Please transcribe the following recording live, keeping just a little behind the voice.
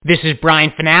This is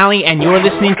Brian Finale, and you're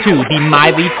listening to the My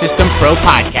Lead System Pro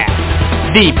podcast,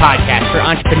 the podcast for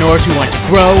entrepreneurs who want to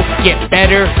grow, get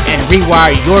better, and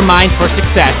rewire your mind for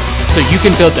success so you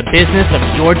can build the business of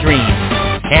your dreams.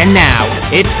 And now,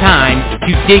 it's time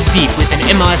to dig deep with an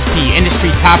MLSP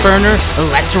industry top earner.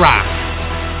 Let's rock.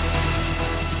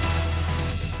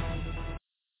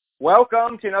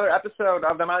 Welcome to another episode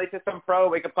of the My Lead System Pro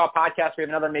Wake Up Call podcast. We have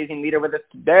another amazing leader with us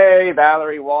today.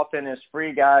 Valerie Walton is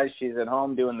free, guys. She's at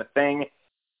home doing the thing.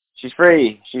 She's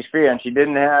free, and she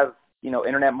didn't have,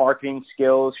 internet marketing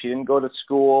skills. She didn't go to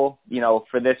school,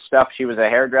 for this stuff. She was a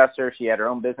hairdresser. She had her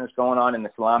own business going on in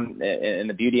the salon, in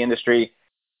the beauty industry,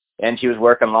 and she was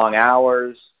working long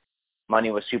hours. Money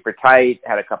was super tight,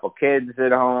 had a couple kids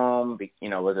at home,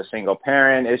 was a single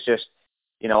parent. It's just,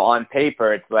 on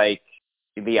paper, it's like,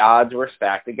 the odds were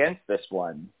stacked against this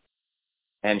one,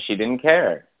 and she didn't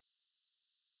care.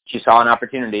 She saw an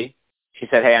opportunity. She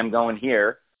said, hey, I'm going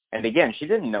here. And again, she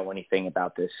didn't know anything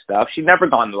about this stuff. She'd never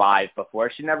gone live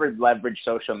before. She never leveraged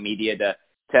social media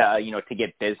to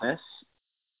get business.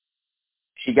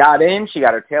 She got in. She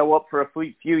got her tail up for a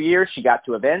few years. She got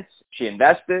to events. She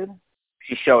invested.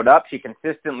 She showed up. She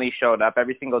consistently showed up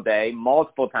every single day,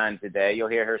 multiple times a day. You'll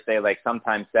hear her say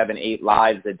sometimes 7, 8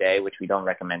 lives a day, which we don't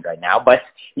recommend right now. But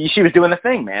she was doing the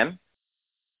thing, man.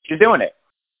 She was doing it.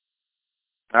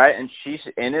 All right, and she's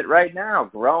in it right now,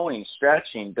 growing,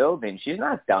 stretching, building. She's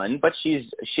not done, but she's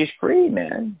free,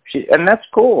 man. And that's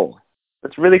cool.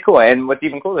 That's really cool. And what's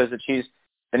even cooler is that she's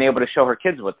been able to show her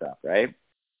kids what's up, right?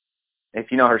 If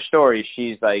you know her story,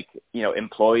 she's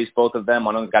employs both of them.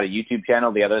 One of them's got a YouTube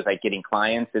channel. The other's getting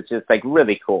clients. It's just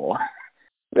really cool.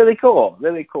 Really cool.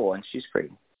 Really cool. And she's free.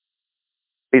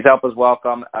 Please help us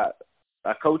welcome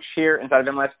a coach here inside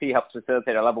of MLSP, helps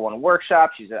facilitate our level 1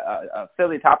 workshop. She's a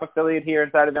top affiliate here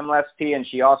inside of MLSP, and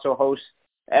she also hosts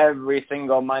every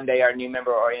single Monday our new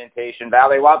member orientation.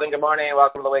 Valerie Walton, good morning.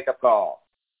 Welcome to the Wake Up Call.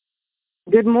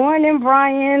 Good morning,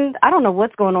 Brian. I don't know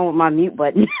what's going on with my mute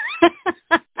button.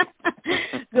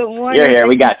 Good morning. You're here.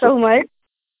 We got you. So much.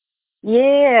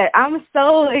 Yeah, I'm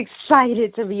so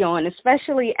excited to be on,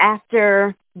 especially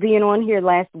after being on here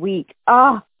last week.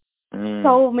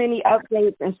 So many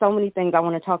updates and so many things I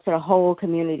want to talk to the whole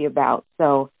community about.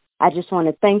 So I just want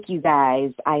to thank you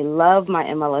guys. I love my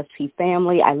MLSP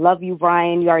family. I love you,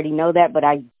 Brian. You already know that, but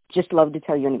I just love to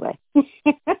tell you anyway.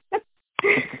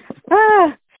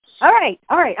 All right.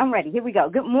 I'm ready. Here we go.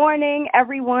 Good morning,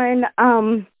 everyone.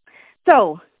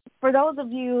 So for those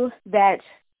of you that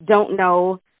don't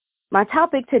know, my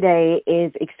topic today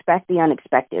is expect the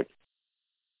unexpected.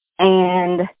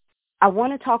 And I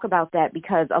want to talk about that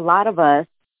because a lot of us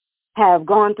have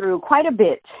gone through quite a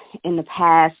bit in the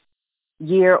past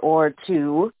year or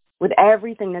two with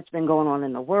everything that's been going on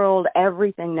in the world,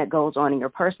 everything that goes on in your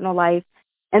personal life.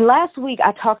 And last week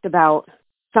I talked about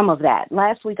some of that.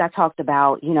 Last week I talked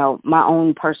about, my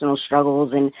own personal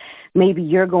struggles, and maybe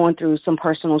you're going through some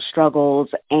personal struggles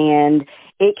and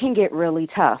it can get really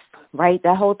tough, right?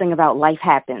 That whole thing about life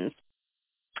happens.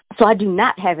 So I do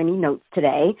not have any notes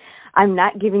today. I'm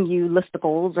not giving you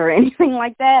listicles or anything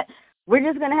like that. We're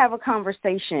just going to have a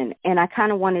conversation, and I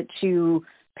kind of wanted to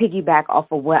piggyback off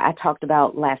of what I talked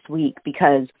about last week,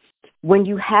 because when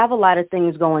you have a lot of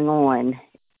things going on,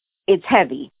 it's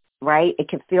heavy, right? It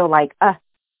can feel like,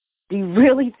 do you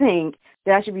really think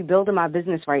that I should be building my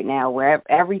business right now where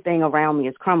everything around me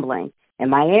is crumbling? And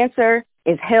my answer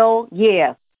is hell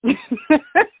yeah.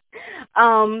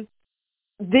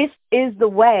 This is the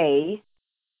way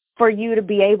for you to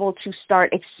be able to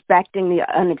start expecting the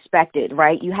unexpected,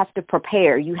 right? You have to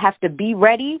prepare. You have to be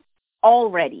ready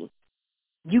already.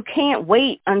 You can't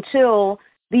wait until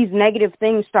these negative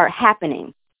things start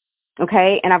happening,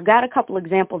 okay? And I've got a couple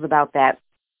examples about that.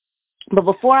 But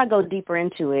before I go deeper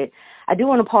into it, I do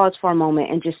want to pause for a moment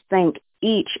and just thank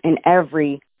each and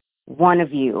every one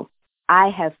of you. I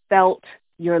have felt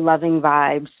your loving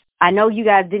vibes. I know you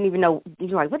guys didn't even know.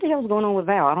 You're like, what the hell is going on with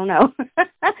Val? I don't know.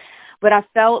 But I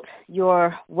felt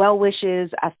your well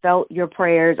wishes. I felt your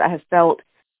prayers. I have felt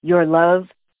your love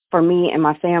for me and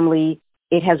my family.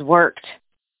 It has worked.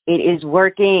 It is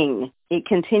working. It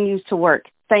continues to work.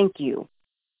 Thank you.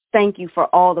 Thank you for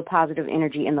all the positive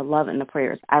energy and the love and the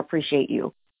prayers. I appreciate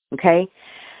you. Okay.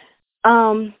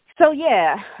 So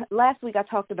yeah, last week I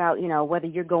talked about, whether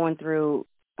you're going through,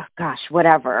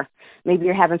 whatever. Maybe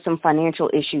you're having some financial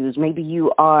issues. Maybe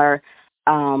you are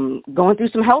going through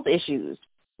some health issues,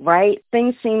 right?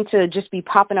 Things seem to just be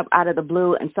popping up out of the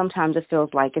blue, and sometimes it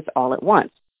feels like it's all at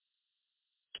once.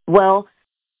 Well,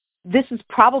 this is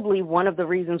probably one of the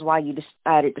reasons why you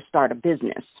decided to start a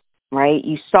business, right?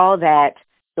 You saw that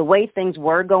the way things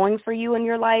were going for you in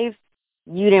your life,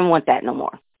 you didn't want that no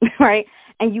more. right?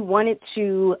 And you wanted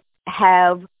to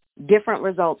have different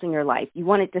results in your life. You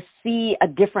wanted to see a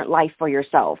different life for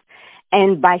yourself.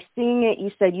 And by seeing it,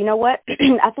 you said, you know what?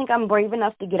 I think I'm brave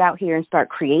enough to get out here and start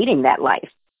creating that life,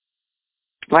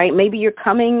 right? Maybe you're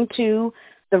coming to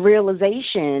the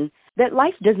realization that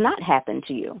life does not happen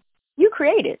to you. You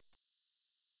create it.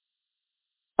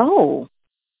 Oh,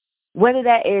 whether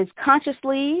that is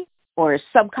consciously or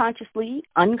subconsciously,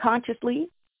 unconsciously,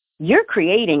 you're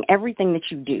creating everything that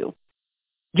you do.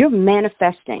 You're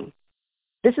manifesting.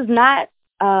 This is not,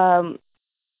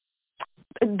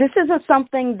 this isn't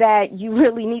something that you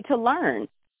really need to learn.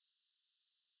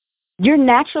 You're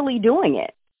naturally doing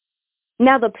it.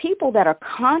 Now, the people that are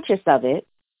conscious of it,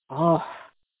 oh,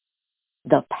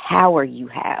 the power you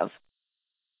have,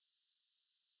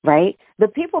 right? The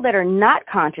people that are not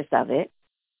conscious of it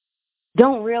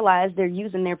don't realize they're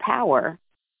using their power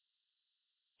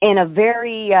in a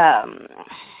very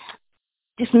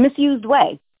just misused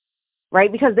way,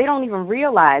 right? Because they don't even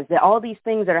realize that all these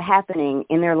things that are happening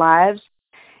in their lives,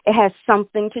 it has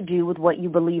something to do with what you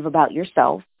believe about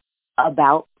yourself,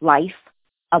 about life,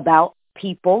 about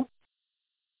people,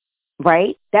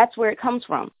 right? That's where it comes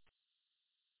from.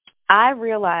 I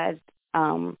realized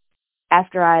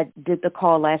after I did the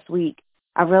call last week,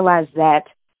 I realized that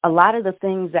a lot of the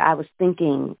things that I was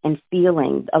thinking and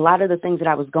feeling, a lot of the things that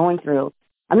I was going through,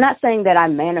 I'm not saying that I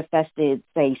manifested,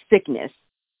 say, sickness,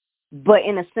 but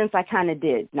in a sense I kind of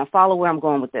did. Now follow where I'm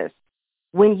going with this.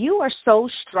 When you are so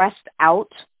stressed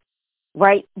out,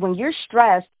 right, when you're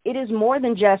stressed, it is more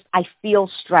than just I feel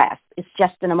stressed. It's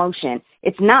just an emotion.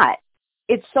 It's not.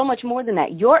 It's so much more than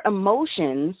that. Your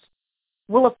emotions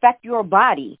will affect your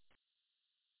body.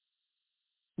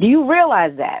 Do you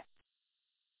realize that?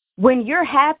 When you're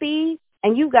happy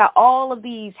and you've got all of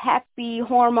these happy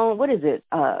hormones, what is it?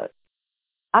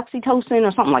 Oxytocin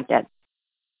or something like that.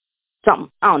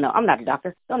 Something. I don't know. I'm not a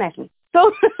doctor. Don't ask me.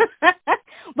 So,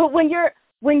 but when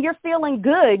you're feeling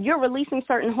good, you're releasing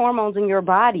certain hormones in your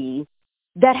body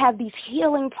that have these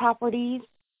healing properties,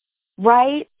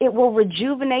 right? It will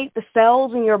rejuvenate the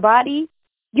cells in your body.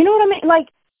 You know what I mean? Like,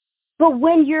 but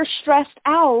when you're stressed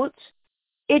out,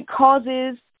 it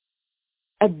causes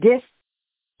a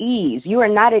dis-ease. You are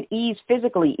not at ease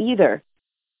physically either.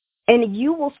 And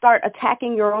you will start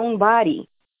attacking your own body.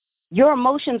 Your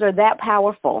emotions are that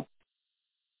powerful,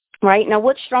 right? Now,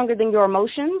 what's stronger than your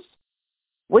emotions?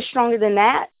 What's stronger than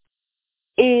that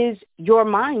is your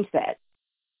mindset.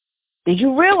 Did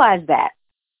you realize that?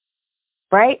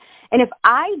 Right? And if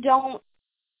I don't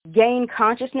gain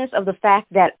consciousness of the fact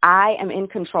that I am in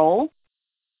control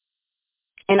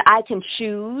and I can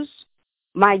choose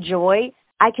my joy,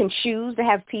 I can choose to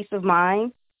have peace of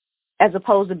mind as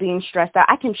opposed to being stressed out.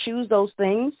 I can choose those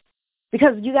things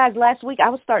because you guys, last week I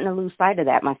was starting to lose sight of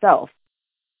that myself.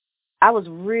 I was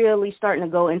really starting to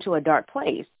go into a dark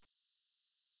place.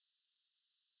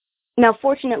 Now,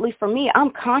 fortunately for me,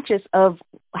 I'm conscious of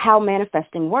how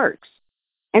manifesting works.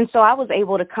 And so I was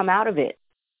able to come out of it.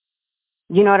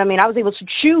 You know what I mean? I was able to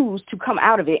choose to come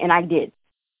out of it, and I did.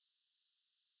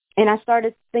 And I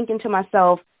started thinking to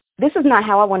myself, this is not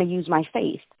how I want to use my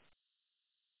faith.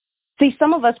 See,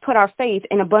 some of us put our faith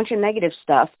in a bunch of negative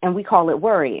stuff, and we call it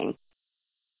worrying.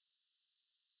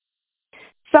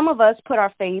 Some of us put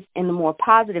our faith in the more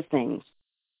positive things,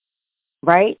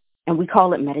 right? And we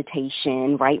call it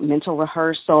meditation, right? Mental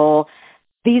rehearsal.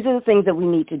 These are the things that we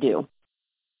need to do,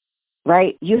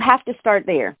 right? You have to start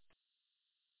there.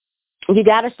 You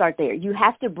got to start there. You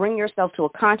have to bring yourself to a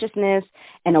consciousness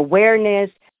and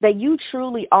awareness that you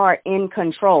truly are in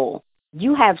control.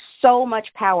 You have so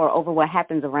much power over what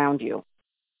happens around you.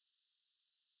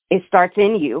 It starts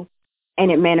in you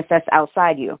and it manifests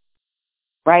outside you,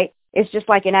 right? It's just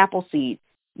like an apple seed.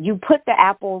 You put the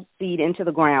apple seed into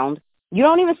the ground. You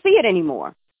don't even see it anymore.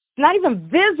 It's not even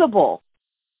visible.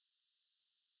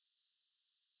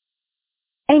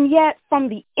 And yet, from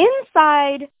the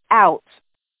inside out,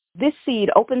 this seed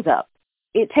opens up.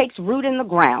 It takes root in the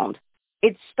ground.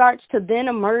 It starts to then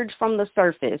emerge from the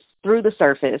surface, through the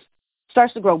surface,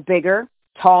 starts to grow bigger,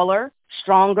 taller,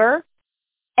 stronger,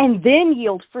 and then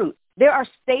yield fruit. There are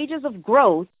stages of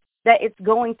growth that it's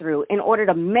going through in order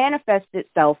to manifest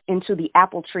itself into the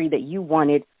apple tree that you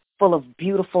wanted, full of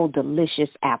beautiful, delicious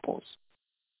apples,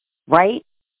 right?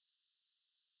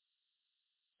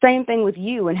 Same thing with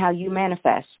you and how you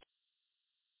manifest.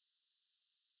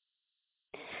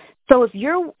 So if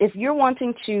you're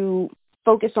wanting to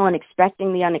focus on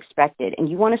expecting the unexpected and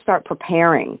you want to start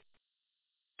preparing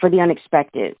for the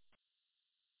unexpected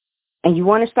and you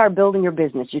want to start building your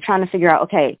business, you're trying to figure out,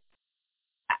 okay,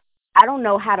 I don't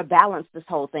know how to balance this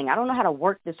whole thing. I don't know how to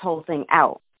work this whole thing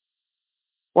out.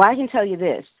 Well, I can tell you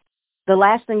this. The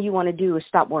last thing you want to do is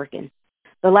stop working.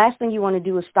 The last thing you want to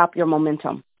do is stop your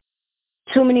momentum.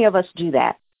 Too many of us do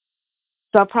that.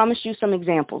 So I promised you some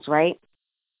examples, right?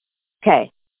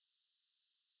 Okay.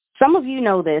 Some of you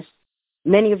know this.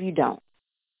 Many of you don't.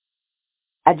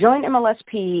 I joined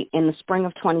MLSP in the spring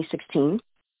of 2016.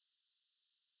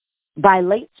 By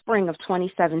late spring of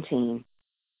 2017,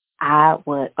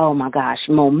 oh my gosh,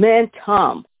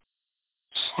 momentum.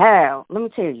 Child, let me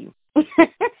tell you. I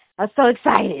was so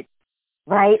excited,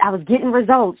 right? I was getting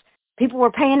results. People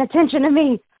were paying attention to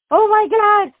me. Oh my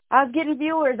God, I was getting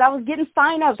viewers. I was getting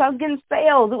signups. I was getting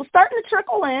sales. It was starting to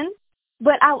trickle in,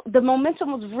 but the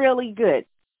momentum was really good.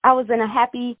 I was in a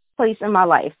happy place in my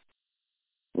life.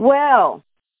 Well,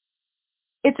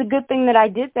 it's a good thing that I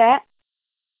did that.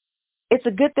 It's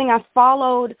a good thing I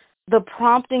followed the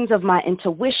promptings of my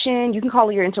intuition. You can call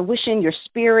it your intuition, your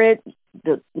spirit,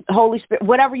 the Holy Spirit,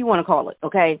 whatever you want to call it,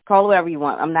 okay? Call it whatever you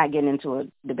want. I'm not getting into a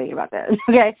debate about that,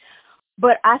 okay?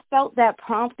 But I felt that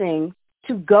prompting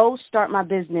to go start my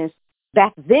business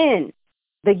back then,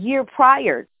 the year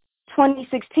prior,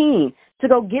 2016, to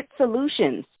go get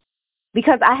solutions,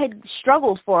 because I had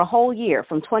struggled for a whole year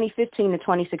from 2015 to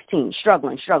 2016,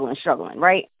 struggling,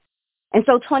 right? And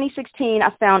so 2016, I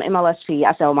found MLSP.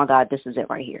 I said, oh, my God, this is it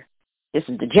right here. This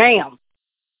is the jam.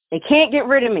 They can't get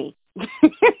rid of me.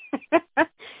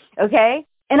 Okay?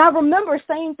 And I remember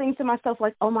saying things to myself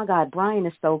like, oh, my God, Brian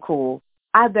is so cool.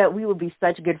 I bet we would be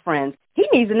such good friends. He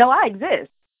needs to know I exist.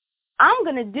 I'm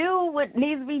going to do what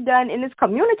needs to be done in this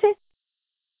community.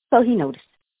 So he noticed.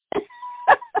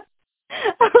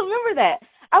 I remember that.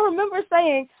 I remember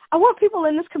saying, I want people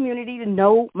in this community to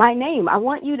know my name. I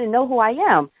want you to know who I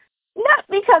am. Not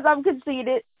because I'm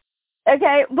conceited,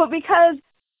 okay, but because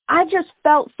I just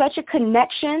felt such a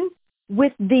connection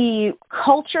with the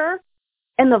culture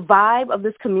and the vibe of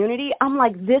this community. I'm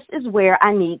like, this is where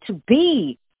I need to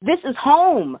be. This is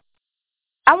home.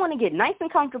 I want to get nice and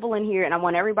comfortable in here, and I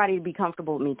want everybody to be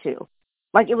comfortable with me too.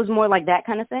 Like, it was more like that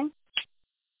kind of thing.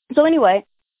 So anyway,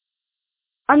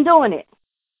 I'm doing it.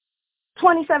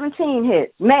 2017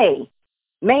 hit, May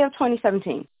of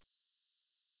 2017.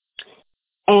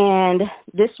 And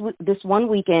this one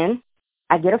weekend,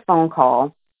 I get a phone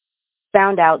call,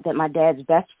 found out that my dad's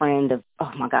best friend of,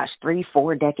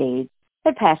 3-4 decades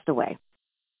had passed away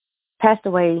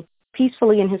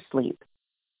peacefully in his sleep.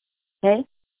 Okay?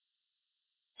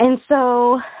 And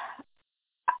so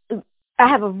I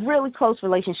have a really close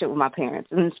relationship with my parents,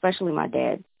 and especially my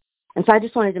dad. And so I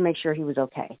just wanted to make sure he was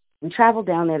okay. We traveled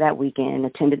down there that weekend,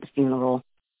 attended the funeral,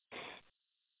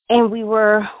 and we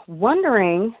were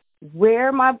wondering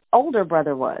where my older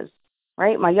brother was,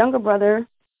 right? My younger brother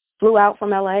flew out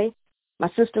from L.A.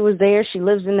 My sister was there. She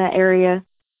lives in that area.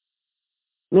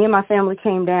 Me and my family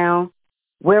came down.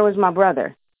 Where was my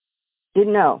brother?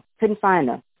 Didn't know. Couldn't find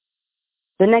him.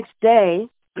 The next day,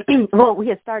 well, we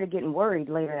had started getting worried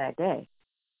later that day,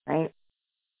 right?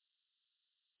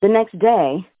 The next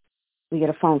day, we get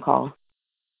a phone call.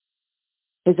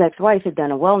 His ex-wife had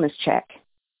done a wellness check.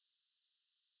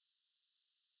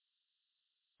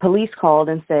 Police called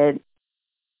and said,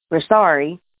 we're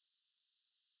sorry.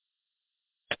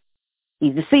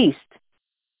 He's deceased.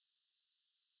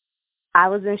 I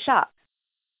was in shock.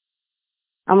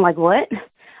 I'm like, what?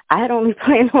 I had only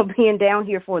planned on being down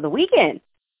here for the weekend.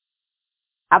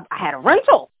 I had a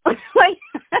rental. like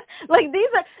these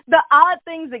are the odd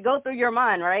things that go through your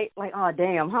mind, right? Like, oh,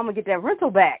 damn, how am I going to get that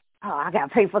rental back? Oh, I got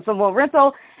to pay for some more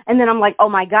rental. And then I'm like, oh,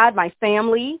 my God, my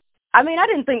family. I mean, I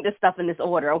didn't think this stuff in this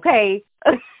order, okay?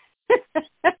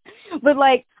 But,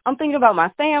 like, I'm thinking about my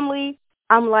family.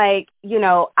 I'm like,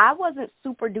 I wasn't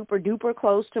super duper duper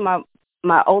close to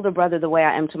my older brother the way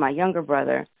I am to my younger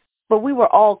brother. But we were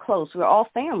all close. We were all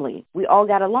family. We all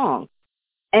got along.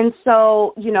 And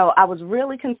so, I was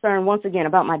really concerned once again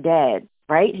about my dad,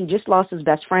 right? He just lost his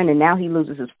best friend, and now he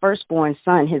loses his firstborn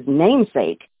son, his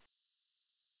namesake.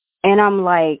 And I'm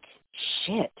like,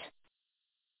 shit,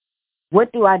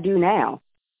 what do I do now?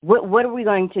 What are we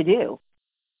going to do?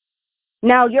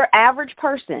 Now, your average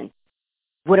person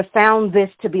would have found this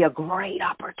to be a great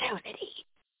opportunity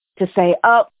to say,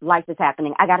 oh, life is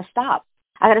happening. I got to stop.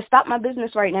 I got to stop my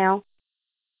business right now.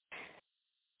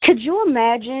 Could you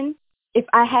imagine if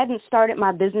I hadn't started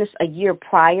my business a year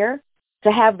prior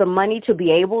to have the money to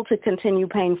be able to continue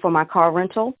paying for my car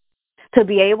rental, to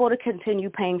be able to continue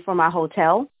paying for my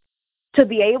hotel, to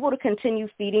be able to continue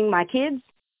feeding my kids?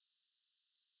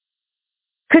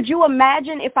 Could you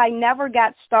imagine if I never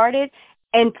got started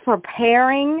and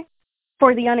preparing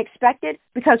for the unexpected?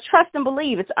 Because trust and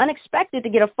believe, it's unexpected to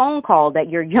get a phone call that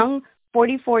your young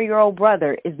 44-year-old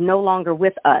brother is no longer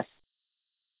with us.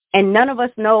 And none of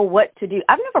us know what to do.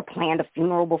 I've never planned a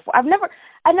funeral before. I've never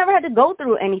had to go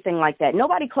through anything like that.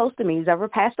 Nobody close to me has ever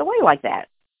passed away like that.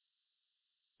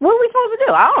 What are we supposed to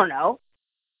do? I don't know.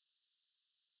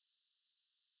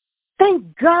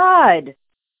 Thank God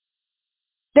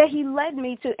that he led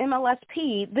me to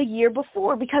MLSP the year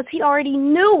before, because he already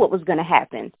knew what was going to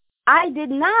happen. I did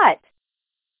not.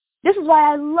 This is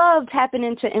why I love tapping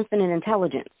into infinite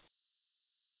intelligence.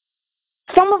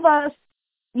 Some of us,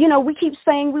 we keep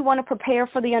saying we want to prepare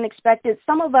for the unexpected.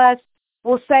 Some of us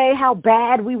will say how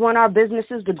bad we want our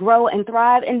businesses to grow and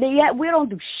thrive, and yet we don't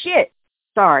do shit.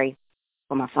 Sorry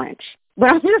for my French.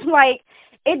 But I'm just like,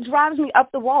 it drives me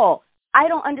up the wall. I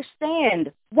don't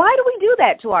understand. Why do we do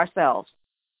that to ourselves?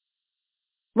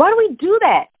 Why do we do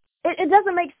that? It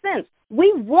doesn't make sense.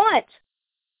 We want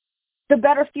the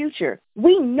better future.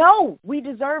 We know we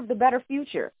deserve the better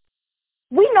future.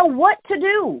 We know what to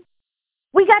do.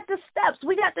 We got the steps.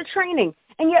 We got the training.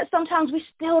 And yet sometimes we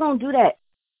still don't do that.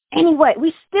 Anyway,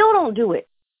 we still don't do it.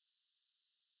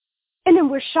 And then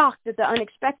we're shocked that the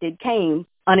unexpected came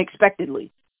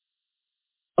unexpectedly.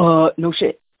 No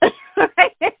shit.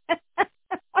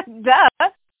 Duh.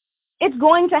 It's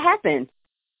going to happen.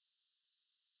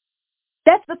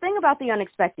 That's the thing about the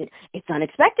unexpected. It's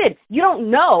unexpected. You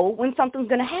don't know when something's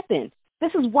going to happen.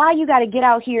 This is why you got to get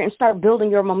out here and start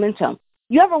building your momentum.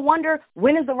 You ever wonder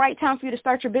when is the right time for you to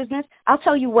start your business? I'll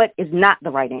tell you what is not the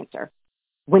right answer.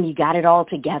 When you got it all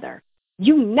together.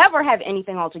 You never have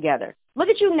anything all together. Look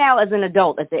at you now as an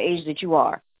adult at the age that you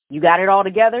are. You got it all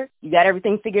together? You got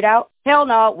everything figured out? Hell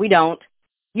no, we don't.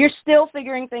 You're still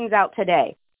figuring things out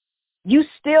today. You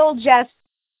still just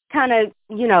kind of,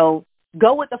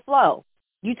 go with the flow.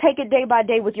 You take it day by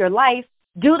day with your life.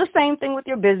 Do the same thing with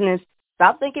your business.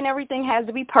 Stop thinking everything has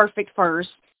to be perfect first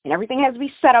and everything has to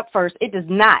be set up first. It does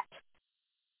not.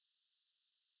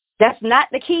 That's not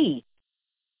the key.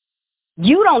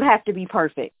 You don't have to be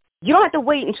perfect. You don't have to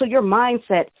wait until your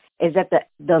mindset is at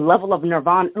the level of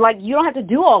nirvana. Like, you don't have to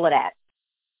do all of that.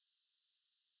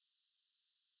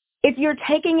 If you're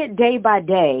taking it day by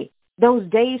day, those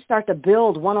days start to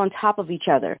build one on top of each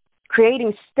other,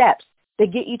 creating steps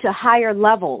that get you to higher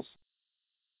levels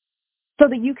so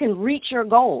that you can reach your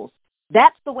goals.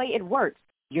 That's the way it works.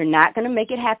 You're not going to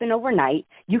make it happen overnight.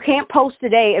 You can't post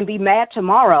today and be mad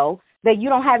tomorrow that you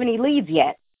don't have any leads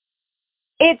yet.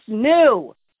 It's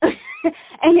new, and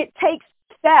it takes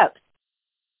steps.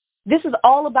 This is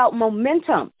all about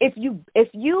momentum. If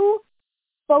you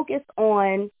focus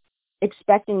on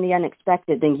expecting the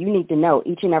unexpected, then you need to know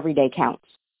each and every day counts.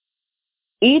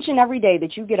 Each and every day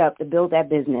that you get up to build that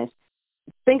business,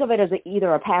 think of it as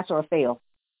either a pass or a fail.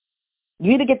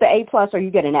 You either get the A+ or you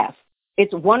get an F.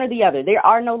 It's one or the other. There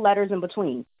are no letters in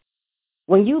between.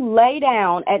 When you lay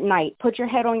down at night, put your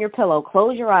head on your pillow,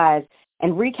 close your eyes,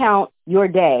 and recount your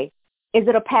day, is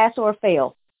it a pass or a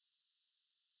fail?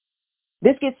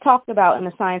 This gets talked about in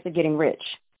The Science of Getting Rich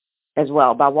as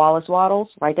well by Wallace Wattles.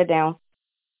 Write that down.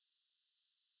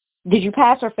 Did you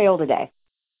pass or fail today?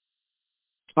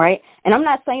 Right? And I'm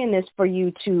not saying this for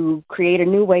you to create a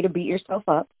new way to beat yourself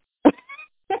up.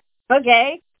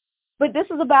 Okay? But this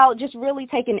is about just really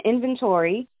taking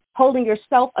inventory, holding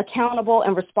yourself accountable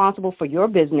and responsible for your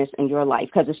business and your life,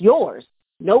 because it's yours.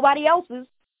 Nobody else's.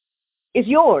 It's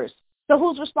yours. So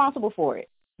who's responsible for it?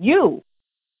 You.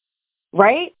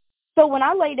 Right? So when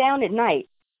I lay down at night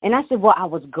and I said, well, I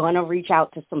was going to reach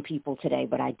out to some people today,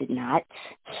 but I did not.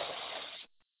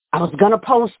 I was going to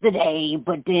post today,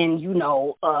 but then,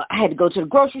 I had to go to the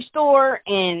grocery store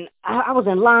and I was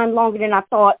in line longer than I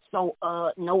thought. So,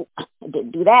 no, I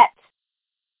didn't do that.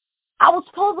 I was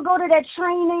supposed to go to that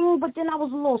training, but then I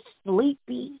was a little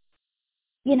sleepy,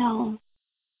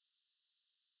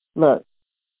 Look,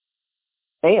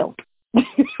 fail.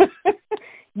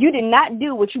 You did not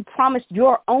do what you promised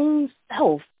your own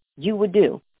self you would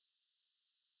do.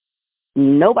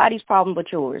 Nobody's problem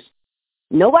but yours.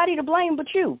 Nobody to blame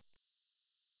but you.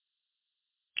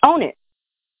 Own it.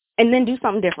 And then do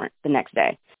something different the next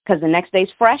day. Because the next day's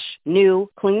fresh, new,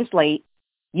 clean slate.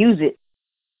 Use it.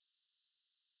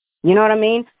 You know what I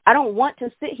mean? I don't want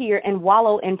to sit here and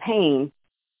wallow in pain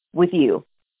with you.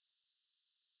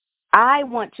 I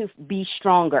want to be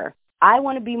stronger. I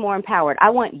want to be more empowered.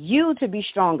 I want you to be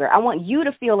stronger. I want you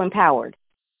to feel empowered.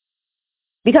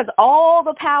 Because all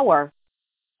the power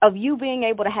of you being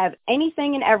able to have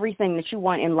anything and everything that you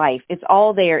want in life, it's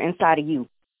all there inside of you.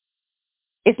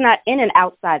 It's not in an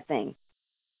outside thing.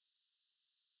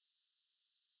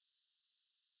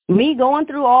 Me going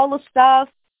through all the stuff,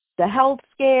 the health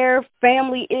scare,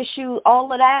 family issue,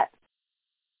 all of that,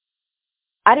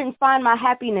 I didn't find my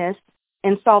happiness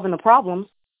in solving the problems.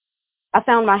 I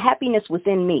found my happiness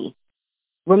within me.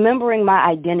 remembering my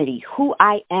identity, who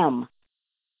I am,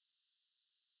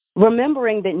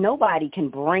 remembering that nobody can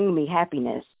bring me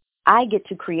happiness. I get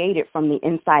to create it from the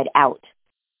inside out.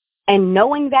 And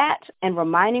knowing that and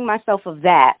reminding myself of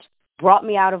that brought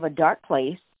me out of a dark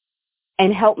place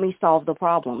and helped me solve the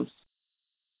problems.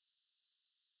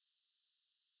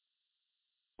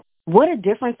 What a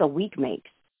difference a week makes,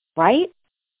 right?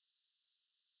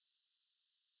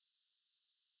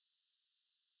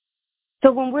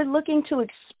 So when we're looking to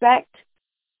expect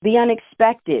the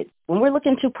unexpected, when we're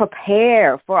looking to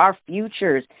prepare for our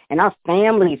futures and our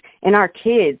families and our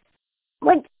kids,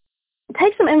 like,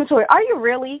 take some inventory. Are you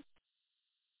really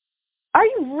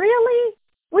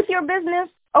with your business?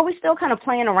 Or are we still kind of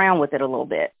playing around with it a little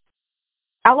bit?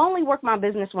 I'll only work my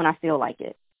business when I feel like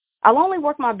it. I'll only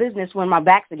work my business when my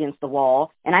back's against the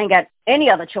wall and I ain't got any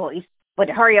other choice but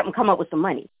to hurry up and come up with some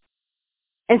money.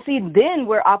 And see, then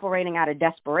we're operating out of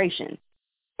desperation.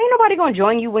 Ain't nobody going to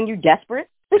join you when you're desperate.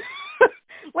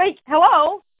 Like,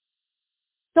 hello?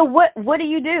 So what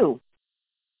do?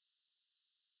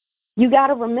 You got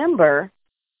to remember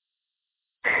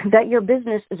that your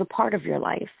business is a part of your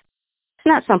life. It's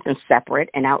not something separate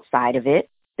and outside of it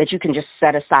that you can just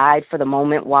set aside for the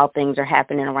moment while things are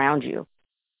happening around you.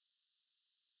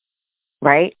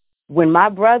 Right? When my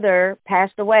brother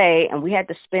passed away and we had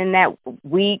to spend that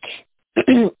week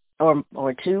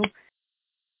or two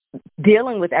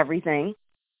dealing with everything,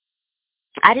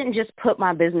 I didn't just put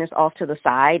my business off to the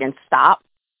side and stop.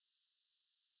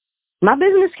 My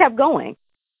business kept going.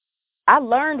 I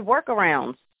learned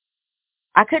workarounds.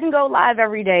 I couldn't go live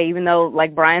every day, even though,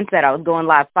 like Brian said, I was going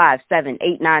live 5, 7,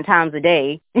 8, 9 times a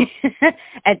day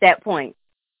at that point.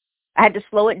 I had to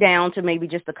slow it down to maybe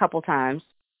just a couple times.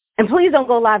 And please don't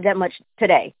go live that much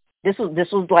today. This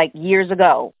was like years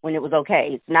ago when it was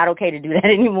okay. It's not okay to do that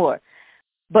anymore.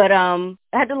 But I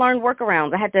had to learn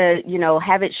workarounds. I had to,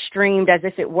 have it streamed as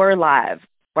if it were live,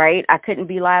 right? I couldn't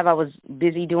be live. I was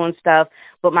busy doing stuff,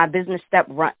 but my business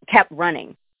kept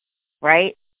running,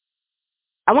 right?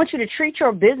 I want you to treat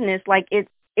your business like it's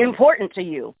important to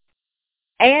you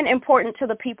and important to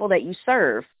the people that you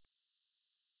serve,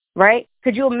 right?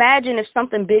 Could you imagine if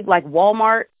something big like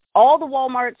Walmart, all the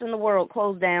Walmarts in the world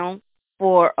closed down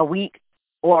for a week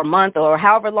or a month or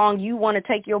however long you want to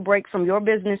take your break from your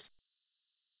business?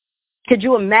 Could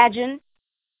you imagine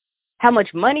how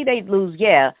much money they'd lose?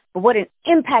 Yeah, but what an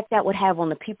impact that would have on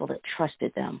the people that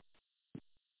trusted them,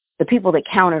 the people that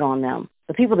counted on them,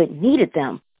 the people that needed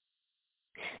them.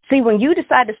 See, when you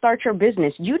decide to start your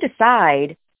business, you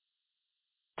decide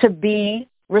to be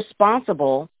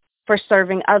responsible for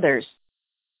serving others.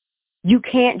 You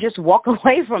can't just walk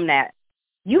away from that.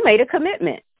 You made a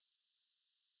commitment.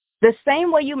 The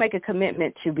same way you make a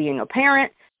commitment to being a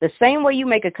parent, the same way you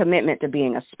make a commitment to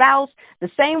being a spouse, the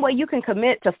same way you can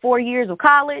commit to 4 years of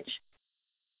college.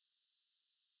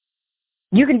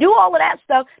 You can do all of that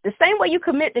stuff the same way you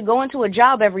commit to going to a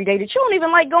job every day that you don't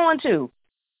even like going to.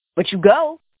 But you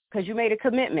go because you made a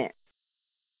commitment.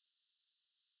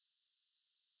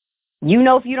 You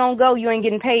know if you don't go, you ain't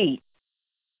getting paid.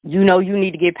 You know you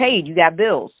need to get paid. You got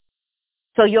bills.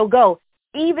 So you'll go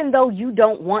even though you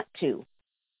don't want to.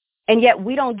 And yet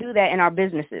we don't do that in our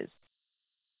businesses.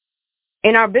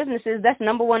 In our businesses, that's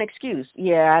number one excuse.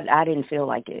 Yeah, I didn't feel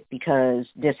like it because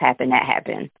this happened, that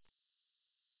happened.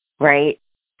 Right?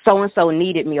 So-and-so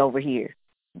needed me over here.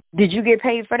 Did you get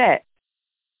paid for that?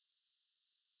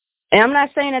 And I'm not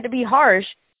saying that to be harsh,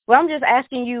 but I'm just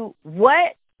asking you,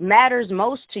 what matters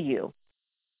most to you?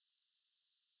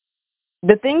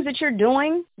 The things that you're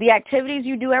doing, the activities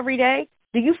you do every day,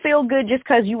 do you feel good just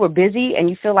because you were busy and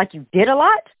you feel like you did a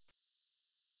lot?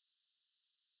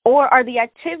 Or are the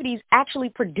activities actually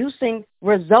producing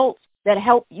results that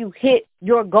help you hit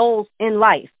your goals in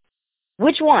life?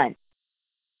 Which one?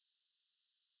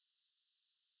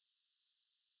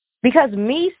 Because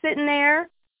me sitting there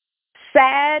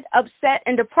sad, upset,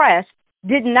 and depressed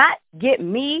did not get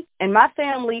me and my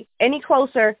family any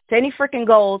closer to any freaking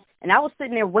goals, and I was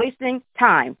sitting there wasting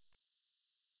time.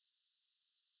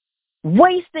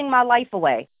 Wasting my life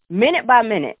away, minute by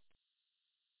minute.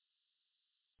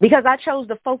 Because I chose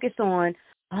to focus on,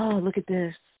 oh, look at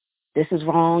this. This is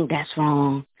wrong. That's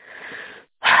wrong.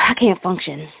 I can't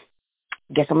function.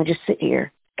 Guess I'm going to just sit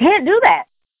here. Can't do that.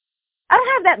 I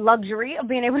don't have that luxury of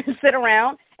being able to sit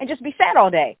around and just be sad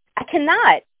all day. I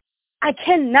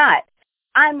cannot.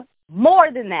 I'm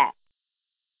more than that.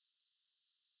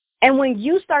 And when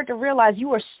you start to realize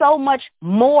you are so much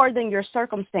more than your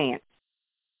circumstance,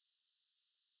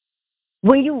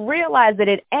 when you realize that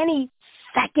at any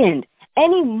second,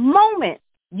 any moment,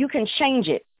 you can change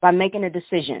it by making a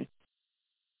decision.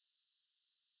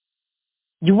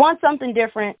 You want something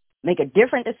different, make a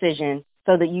different decision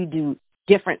so that you do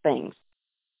different things.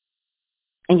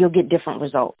 And you'll get different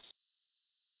results.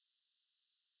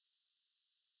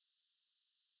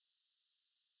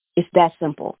 It's that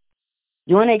simple.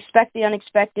 You want to expect the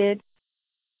unexpected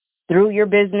through your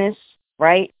business,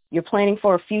 right? You're planning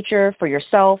for a future for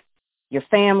yourself, your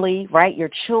family, right? Your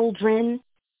children.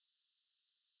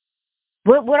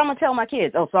 What I'm going to tell my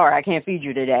kids? Oh, sorry, I can't feed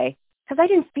you today because I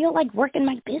didn't feel like working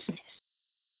my business.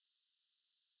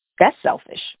 That's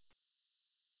selfish.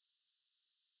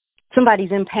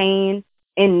 Somebody's in pain,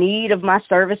 in need of my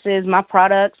services, my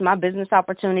products, my business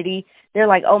opportunity. They're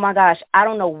like, oh my gosh, I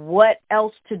don't know what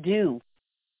else to do.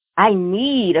 I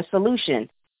need a solution.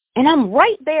 And I'm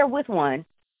right there with one,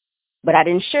 but I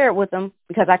didn't share it with them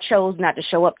because I chose not to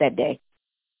show up that day.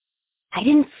 I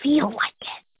didn't feel like it.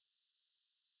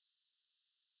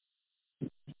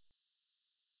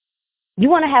 You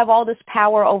want to have all this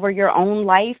power over your own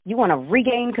life? You want to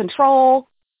regain control?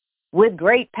 With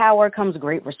great power comes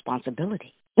great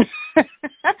responsibility.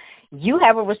 You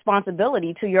have a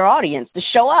responsibility to your audience to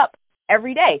show up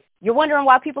every day. You're wondering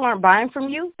why people aren't buying from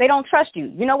you? They don't trust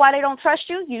you. You know why they don't trust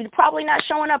you? You're probably not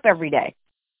showing up every day.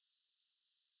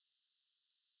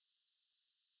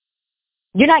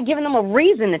 You're not giving them a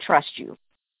reason to trust you.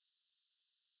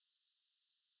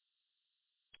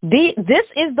 This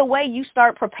is the way you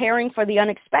start preparing for the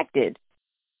unexpected.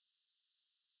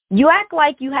 You act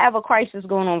like you have a crisis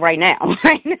going on right now.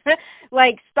 Right?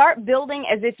 Like, start building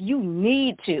as if you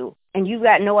need to, and you've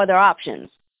got no other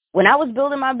options. When I was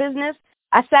building my business,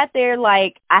 I sat there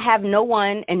like I have no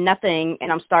one and nothing,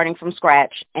 and I'm starting from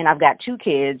scratch, and I've got 2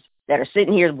 kids that are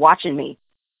sitting here watching me.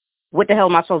 What the hell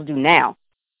am I supposed to do now?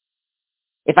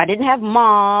 If I didn't have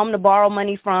mom to borrow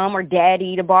money from or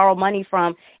daddy to borrow money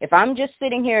from, if I'm just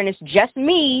sitting here and it's just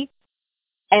me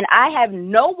and I have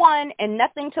no one and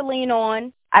nothing to lean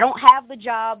on, I don't have the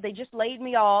job, they just laid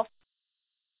me off,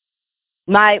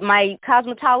 my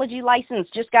cosmetology license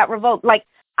just got revoked. Like,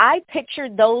 I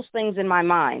pictured those things in my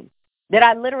mind, that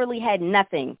I literally had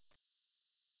nothing.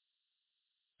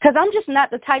 Because I'm just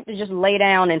not the type to just lay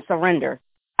down and surrender.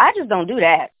 I just don't do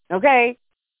that, okay?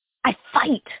 I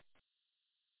fight.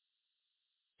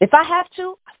 If I have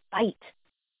to, I fight.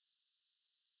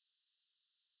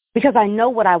 Because I know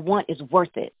what I want is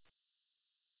worth it.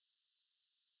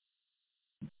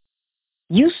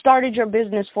 You started your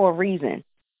business for a reason.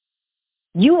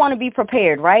 You want to be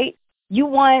prepared, right? You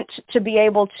want to be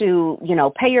able to,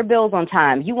 pay your bills on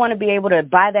time. You want to be able to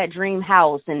buy that dream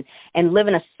house and live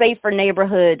in a safer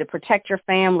neighborhood to protect your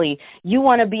family. You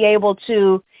want to be able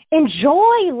to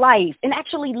enjoy life and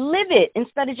actually live it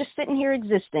instead of just sitting here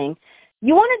existing.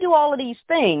 You want to do all of these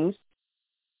things.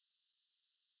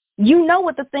 You know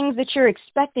what the things that you're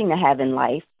expecting to have in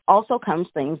life also comes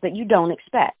things that you don't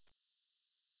expect.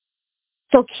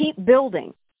 So keep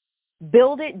building.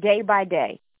 Build it day by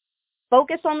day.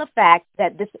 Focus on the fact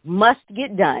that this must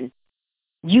get done.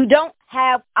 You don't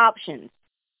have options.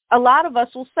 A lot of us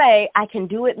will say, I can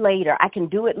do it later. I can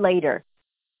do it later.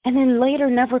 And then later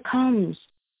never comes.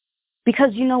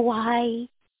 Because you know why?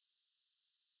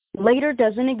 Later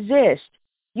doesn't exist.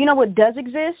 You know what does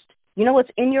exist? You know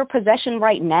what's in your possession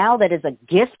right now that is a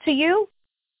gift to you?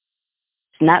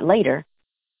 It's not later.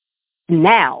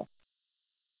 Now.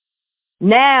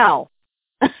 Now.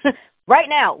 Right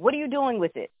now. What are you doing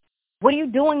with it? What are you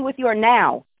doing with your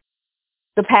now?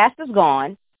 The past is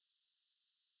gone.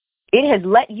 It has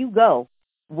let you go.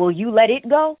 Will you let it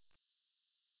go?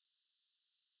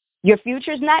 Your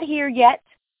future's not here yet,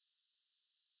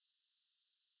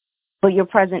 but your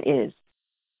present is.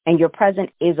 And your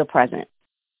present is a present.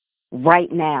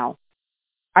 Right now.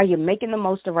 Are you making the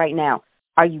most of right now?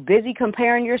 Are you busy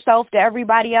comparing yourself to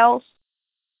everybody else?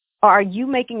 Or are you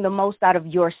making the most out of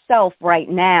yourself right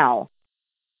now?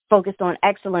 Focused on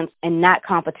excellence and not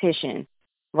competition,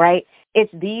 right?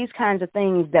 It's these kinds of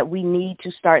things that we need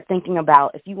to start thinking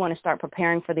about if you want to start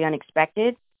preparing for the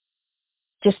unexpected.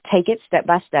 Just take it step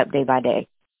by step, day by day.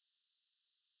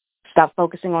 Stop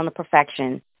focusing on the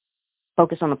perfection.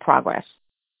 Focus on the progress.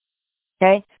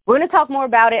 Okay? We're going to talk more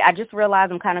about it. I just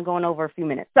realized I'm kind of going over a few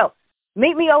minutes. So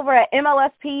meet me over at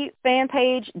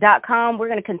mlspfanpage.com. We're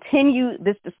going to continue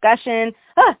this discussion.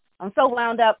 I'm so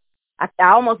wound up. I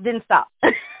almost didn't stop.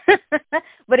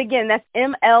 But again, that's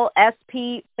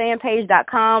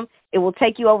mlspfanpage.com. It will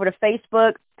take you over to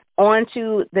Facebook,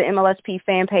 onto the MLSP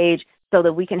fan page so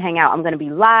that we can hang out. I'm going to be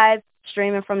live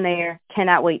streaming from there.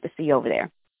 Cannot wait to see you over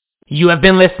there. You have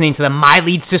been listening to the My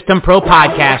Lead System Pro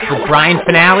podcast with Brian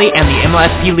Finale and the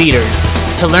MLSP leaders.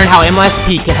 To learn how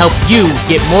MLSP can help you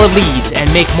get more leads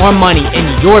and make more money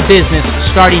in your business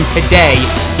starting today,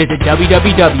 Visit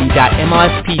www.mlsp.com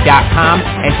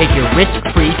and take your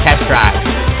risk-free test drive.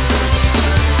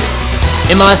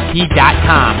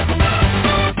 MLSP.com.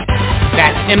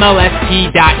 That's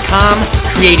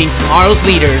MLSP.com, creating tomorrow's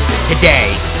leaders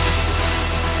today.